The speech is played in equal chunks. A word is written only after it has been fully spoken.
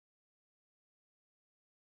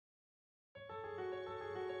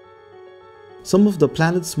Some of the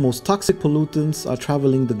planet's most toxic pollutants are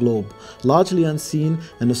traveling the globe, largely unseen,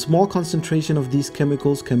 and a small concentration of these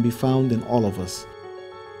chemicals can be found in all of us.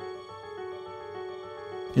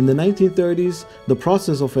 In the 1930s, the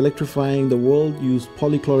process of electrifying the world used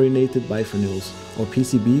polychlorinated biphenyls, or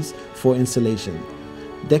PCBs, for insulation.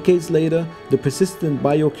 Decades later, the persistent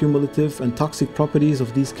bioaccumulative and toxic properties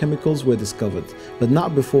of these chemicals were discovered, but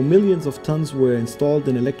not before millions of tons were installed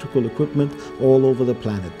in electrical equipment all over the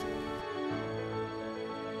planet.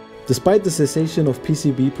 Despite the cessation of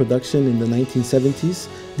PCB production in the 1970s,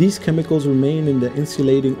 these chemicals remain in the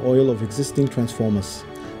insulating oil of existing transformers.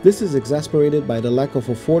 This is exacerbated by the lack of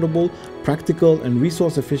affordable, practical, and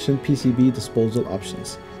resource-efficient PCB disposal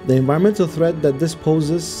options. The environmental threat that this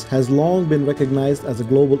poses has long been recognized as a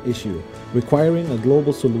global issue, requiring a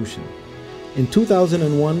global solution. In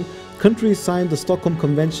 2001, countries signed the Stockholm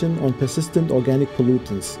Convention on persistent organic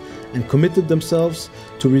pollutants and committed themselves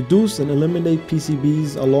to reduce and eliminate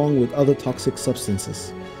PCBs along with other toxic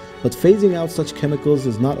substances. But phasing out such chemicals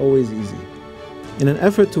is not always easy. In an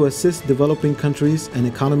effort to assist developing countries and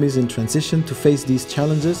economies in transition to face these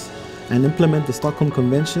challenges and implement the Stockholm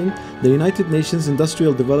Convention, the United Nations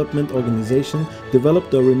Industrial Development Organization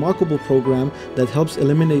developed a remarkable program that helps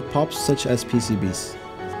eliminate POPs such as PCBs.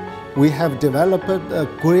 We have developed a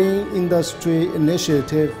green industry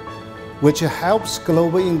initiative which helps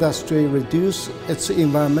global industry reduce its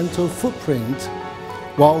environmental footprint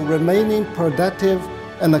while remaining productive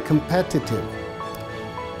and competitive.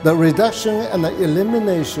 The reduction and the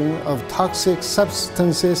elimination of toxic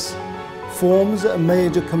substances forms a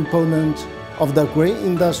major component of the Green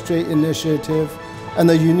Industry Initiative and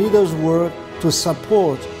the UNIDO's work to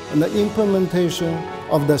support the implementation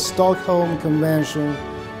of the Stockholm Convention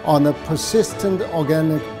on the persistent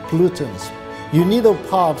organic pollutants. UNIDO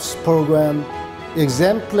POPs Programme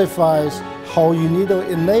exemplifies how UNIDO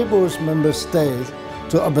enables member states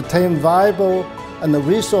to obtain viable and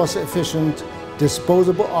resource-efficient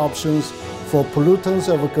disposable options for pollutants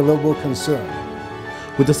of global concern.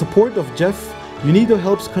 With the support of GEF, UNIDO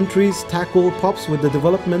helps countries tackle POPs with the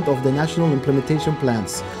development of the national implementation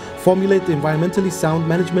plans, formulate environmentally sound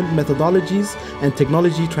management methodologies, and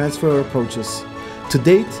technology transfer approaches. To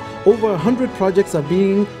date, over 100 projects are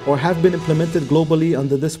being or have been implemented globally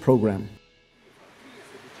under this program.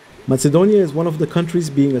 Macedonia is one of the countries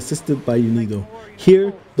being assisted by UNIDO.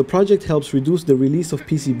 Here, the project helps reduce the release of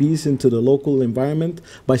PCBs into the local environment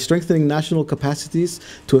by strengthening national capacities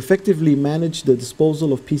to effectively manage the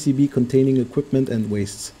disposal of PCB-containing equipment and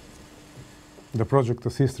wastes. The project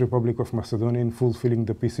assists the Republic of Macedonia in fulfilling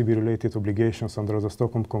the PCB-related obligations under the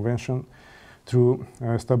Stockholm Convention through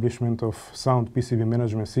establishment of sound PCB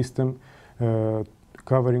management system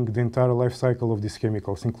covering the entire life cycle of these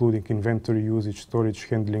chemicals, including inventory, usage, storage,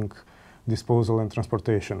 handling, disposal, and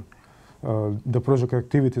transportation. The project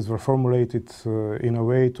activities were formulated in a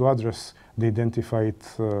way to address the identified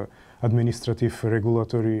administrative,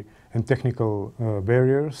 regulatory, and technical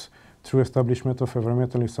barriers through establishment of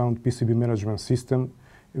environmentally sound PCB management system,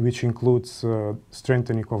 which includes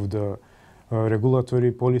strengthening of the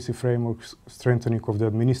regulatory policy frameworks, strengthening of the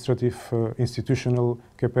administrative institutional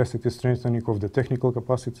capacity, strengthening of the technical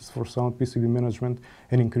capacities for sound PCB management,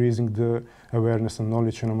 and increasing the awareness and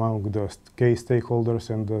knowledge among the key stakeholders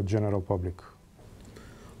and the general public.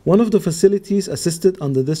 One of the facilities assisted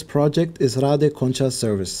under this project is Rade Concha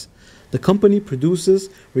service. The company produces,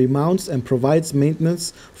 remounts, and provides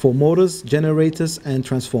maintenance for motors, generators, and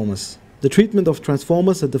transformers. The treatment of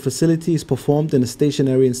transformers at the facility is performed in a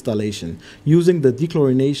stationary installation using the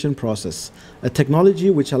dechlorination process, a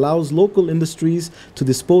technology which allows local industries to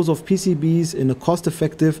dispose of PCBs in a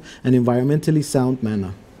cost-effective and environmentally sound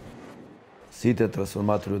manner. Сите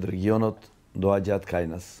трансформатори од регионот доаѓаат кај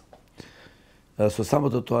нас. Со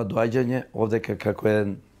самото тоа доаѓање, овдека како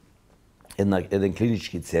еден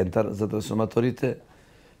клинички центар за трансформаторите,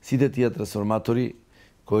 сите тие трансформатори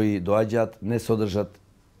кои доаѓаат не содржат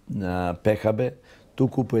PCB,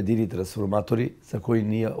 туку поедини трансформатори за кои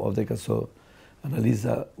ние овдека со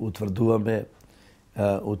анализа утврдуваме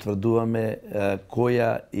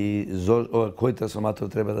кој трансформатор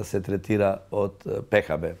треба да се третира од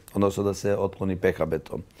PCB, односно да се отклони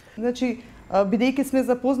PCB-то. Значи, бидејќи сме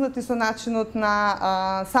запознати со начинот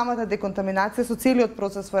на самата деконтаминација, со целиот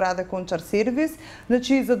процес во Rade Concha сервис,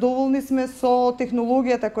 значи задоволни сме со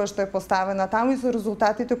технологијата која што е поставена таму и со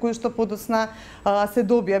резултатите кои што подоцна се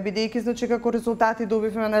добија, бидејќи значи како резултати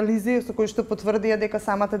добивме анализи со кои што потврдија дека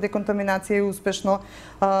самата деконтаминација е успешно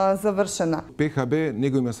завршена. PCB не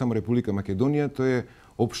го има само Република Македонија, тој е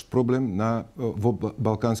општ проблем во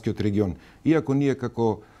Балканскиот регион. Иако ние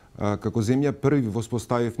како земја први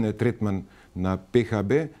воспоставивме третман на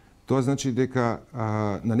PCB, тоа значи дека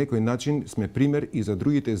на некој начин сме пример и за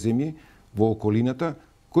другите земји во околината,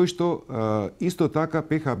 кои што исто така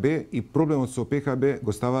ПХБ и проблемот со ПХБ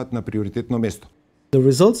го ставаат на приоритетно место. The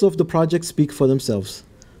results of the project speak for themselves.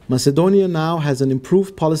 Macedonia now has an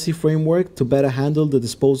improved policy framework to better handle the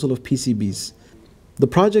disposal of PCBs. The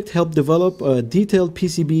project helped develop a detailed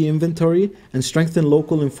PCB inventory and strengthen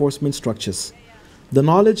local enforcement structures. The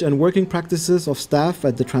knowledge and working practices of staff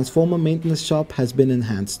at the transformer maintenance shop has been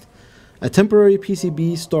enhanced. A temporary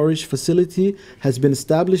PCB storage facility has been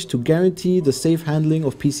established to guarantee the safe handling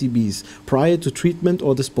of PCBs prior to treatment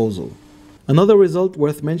or disposal. Another result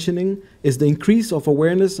worth mentioning is the increase of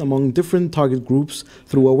awareness among different target groups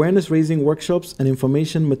through awareness-raising workshops and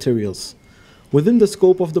information materials. Within the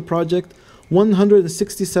scope of the project,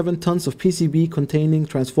 167 tons of PCB-containing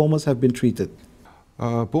transformers have been treated.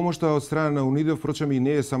 Помошта од страна на UNIDO, впрочем и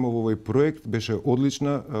не е само во овој проект, беше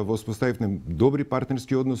одлична. Воспоставивме добри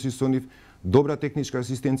партнерски односи со нив, добра техничка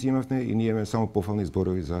асистенција имавме и ние имаме само пофални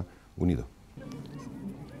зборови за UNIDO.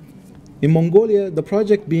 In Mongolia, the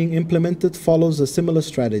project being implemented follows a similar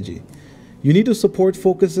strategy. UNIDO support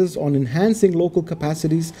focuses on enhancing local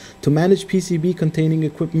capacities to manage PCB-containing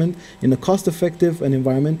equipment in a cost-effective and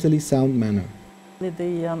environmentally sound manner.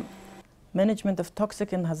 The management of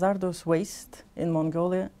toxic and hazardous waste in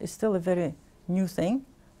Mongolia is still a very new thing,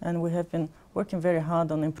 and we have been working very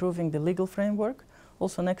hard on improving the legal framework.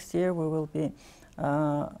 Also next year we will be,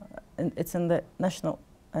 it's in the national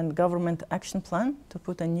and government action plan to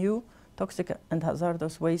put a new toxic and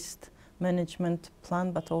hazardous waste management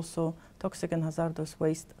plan, but also toxic and hazardous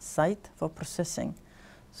waste site for processing.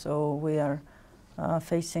 So we are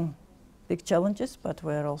facing big challenges, but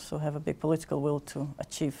we also have a big political will to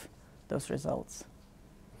achieve those results.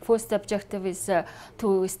 First objective is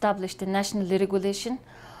to establish the national regulation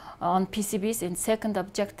on PCBs, and second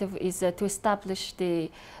objective is to establish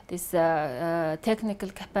this technical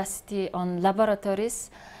capacity on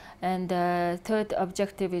laboratories, and third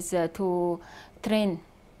objective is to train,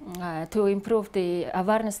 to improve the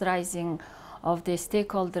awareness raising of the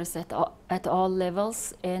stakeholders at all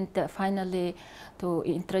levels, and finally to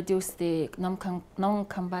introduce the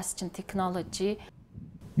non-combustion technology.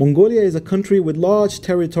 Mongolia is a country with large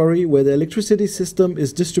territory where the electricity system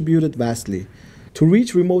is distributed vastly. To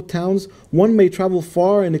reach remote towns, one may travel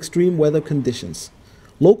far in extreme weather conditions.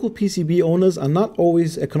 Local PCB owners are not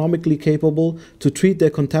always economically capable to treat their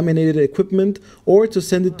contaminated equipment or to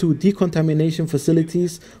send it to decontamination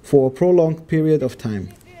facilities for a prolonged period of time.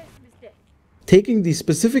 Taking these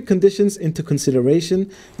specific conditions into consideration,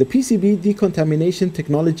 the PCB decontamination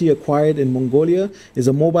technology acquired in Mongolia is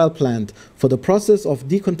a mobile plant for the process of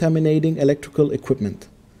decontaminating electrical equipment.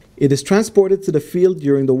 It is transported to the field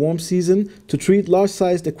during the warm season to treat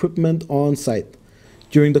large-sized equipment on site.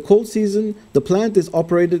 During the cold season, the plant is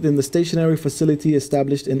operated in the stationary facility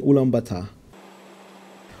established in Ulaanbaatar.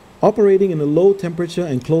 Operating in a low-temperature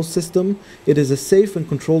and closed system, it is a safe and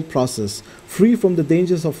controlled process, free from the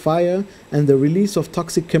dangers of fire and the release of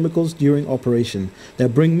toxic chemicals during operation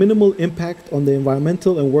that bring minimal impact on the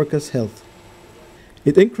environmental and workers' health.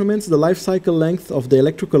 It increments the life cycle length of the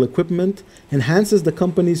electrical equipment, enhances the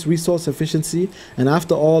company's resource efficiency, and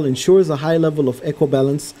after all, ensures a high level of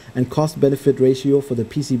eco-balance and cost-benefit ratio for the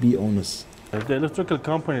PCB owners. The electrical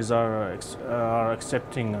companies are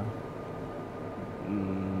accepting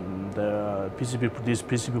this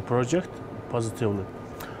PCB project positively.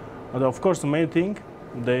 And of course, the main thing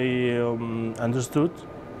they understood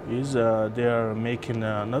is they are making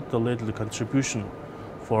not a little contribution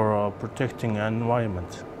for protecting the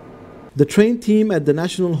environment. The trained team at the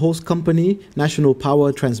national host company, National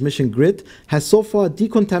Power Transmission Grid, has so far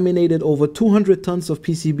decontaminated over 200 tons of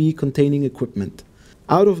PCB containing equipment.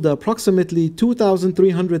 Out of the approximately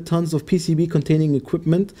 2,300 tons of PCB containing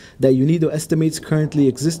equipment that UNIDO estimates currently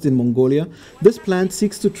exist in Mongolia, this plant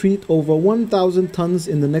seeks to treat over 1,000 tons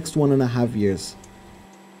in the next 1.5 years.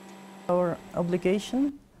 Our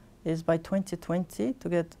obligation is by 2020 to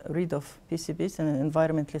get rid of PCBs in an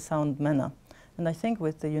environmentally sound manner. And I think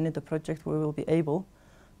with the UNIDO project we will be able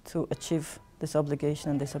to achieve this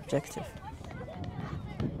obligation and this objective.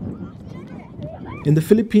 In the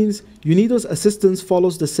Philippines, UNIDO's assistance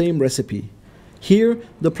follows the same recipe. Here,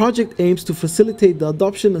 the project aims to facilitate the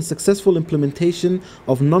adoption and successful implementation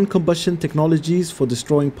of non-combustion technologies for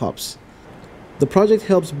destroying POPs. The project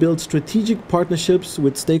helps build strategic partnerships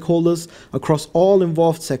with stakeholders across all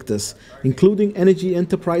involved sectors, including energy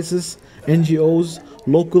enterprises, NGOs,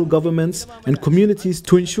 local governments, and communities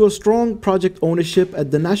to ensure strong project ownership at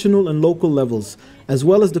the national and local levels, as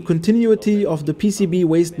well as the continuity of the PCB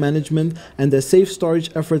waste management and their safe storage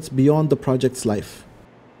efforts beyond the project's life.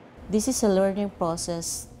 This is a learning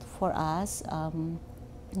process for us.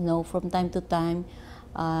 From time to time,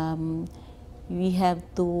 we have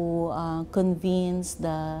to convince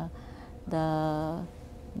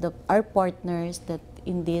our partners that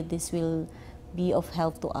indeed this will be of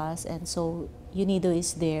help to us, and so UNIDO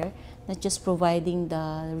is there, not just providing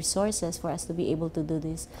the resources for us to be able to do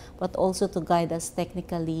this, but also to guide us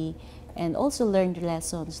technically and also learn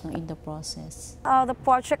lessons in the process. The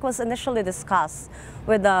project was initially discussed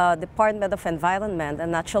with the Department of Environment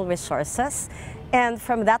and Natural Resources, and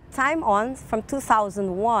from that time on, from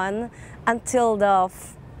 2001 until the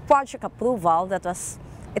project approval,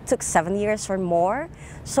 it took 7 years or more.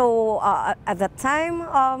 So at that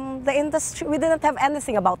time, the industry, we didn't have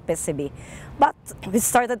anything about PCB. But we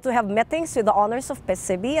started to have meetings with the owners of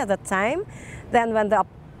PCB at that time. Then when the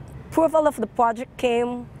approval of the project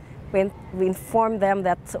came, we informed them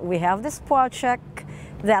that we have this project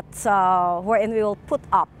wherein we will put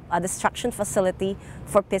up a destruction facility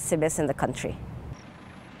for PCBs in the country.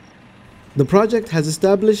 The project has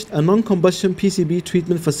established a non-combustion PCB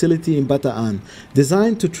treatment facility in Bataan,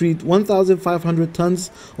 designed to treat 1,500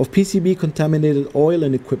 tons of PCB-contaminated oil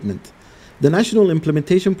and equipment. The National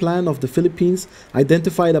Implementation Plan of the Philippines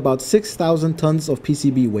identified about 6,000 tons of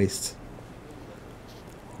PCB waste.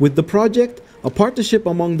 With the project, a partnership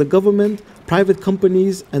among the government, private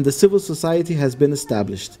companies, and the civil society has been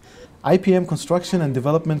established. IPM Construction and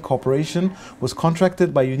Development Corporation was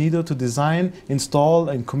contracted by UNIDO to design, install,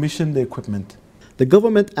 and commission the equipment. The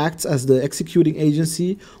government acts as the executing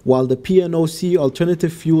agency, while the PNOC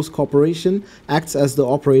Alternative Fuels Corporation acts as the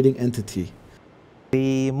operating entity.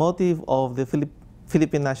 The motive of the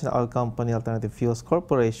Philippine National Oil Company Alternative Fuels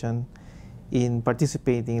Corporation in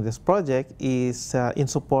participating in this project is in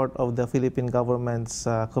support of the Philippine government's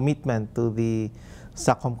commitment to the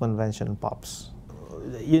Stockholm Convention POPs.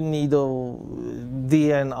 UNIDO,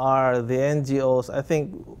 DNR, the NGOs, I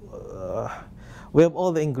think we have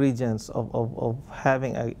all the ingredients of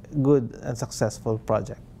having a good and successful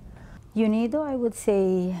project. UNIDO, I would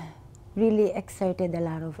say, really exerted a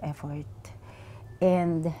lot of effort,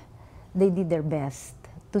 and they did their best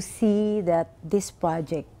to see that this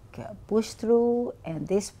project pushed through and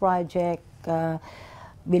this project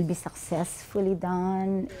will be successfully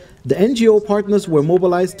done. The NGO partners were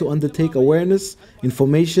mobilized to undertake awareness,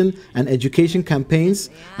 information, and education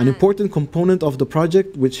campaigns, an important component of the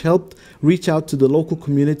project which helped reach out to the local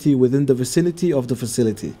community within the vicinity of the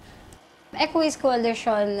facility. EcoWaste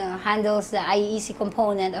Coalition handles the IEC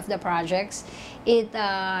component of the projects. It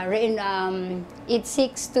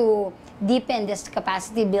seeks to deepen this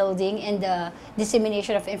capacity building and the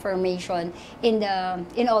dissemination of information in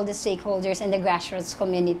all the stakeholders and the grassroots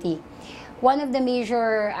community. One of the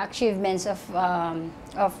major achievements of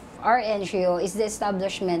our NGO is the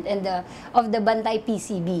establishment of the Bantay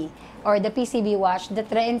PCB, or the PCB Watch, that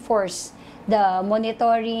reinforce the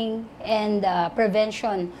monitoring and the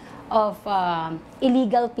prevention of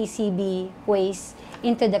illegal PCB waste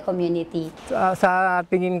into the community. Sa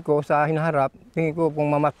tingin ko, sa hinaharap, tingin ko kung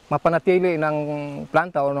mapanatili ng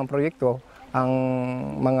planta o ng proyekto ang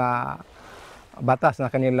mga batas na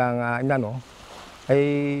kanilang ay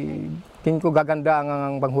tingin ko gaganda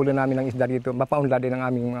ang panghuli namin ng isda dito, mapaunlad din ang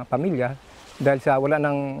aming pamilya dahil sa wala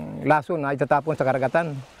ng laso na itatapon sa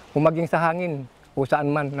karagatan, kung maging sa hangin o saan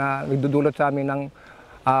man na nagdudulot sa amin ng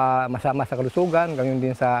masama sa kalusugan, ganyan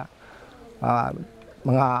din sa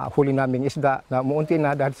mga huli naming isda na muunti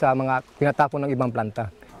na dahil sa mga tinatapon ng ibang planta.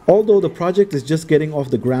 Although the project is just getting off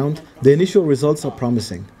the ground, the initial results are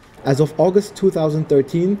promising. As of August 2013,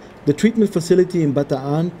 the treatment facility in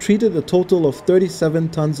Bataan treated a total of 37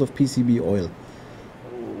 tons of PCB oil.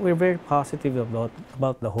 We're very positive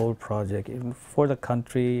about the whole project for the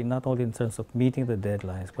country, not only in terms of meeting the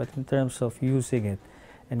deadlines, but in terms of using it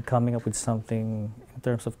and coming up with something in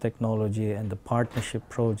terms of technology and the partnership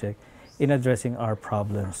project in addressing our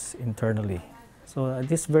problems internally. So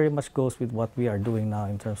this very much goes with what we are doing now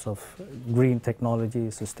in terms of green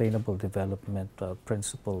technology, sustainable development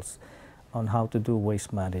principles on how to do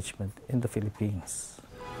waste management in the Philippines.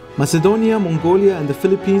 Macedonia, Mongolia, and the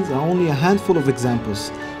Philippines are only a handful of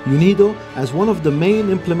examples. UNIDO, as one of the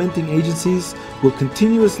main implementing agencies, will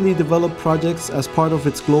continuously develop projects as part of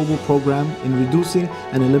its global program in reducing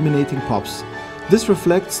and eliminating POPs. This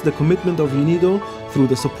reflects the commitment of UNIDO through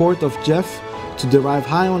the support of GEF to derive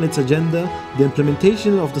high on its agenda the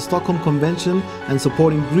implementation of the Stockholm Convention and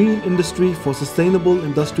supporting green industry for sustainable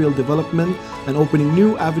industrial development and opening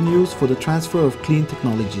new avenues for the transfer of clean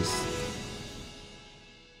technologies.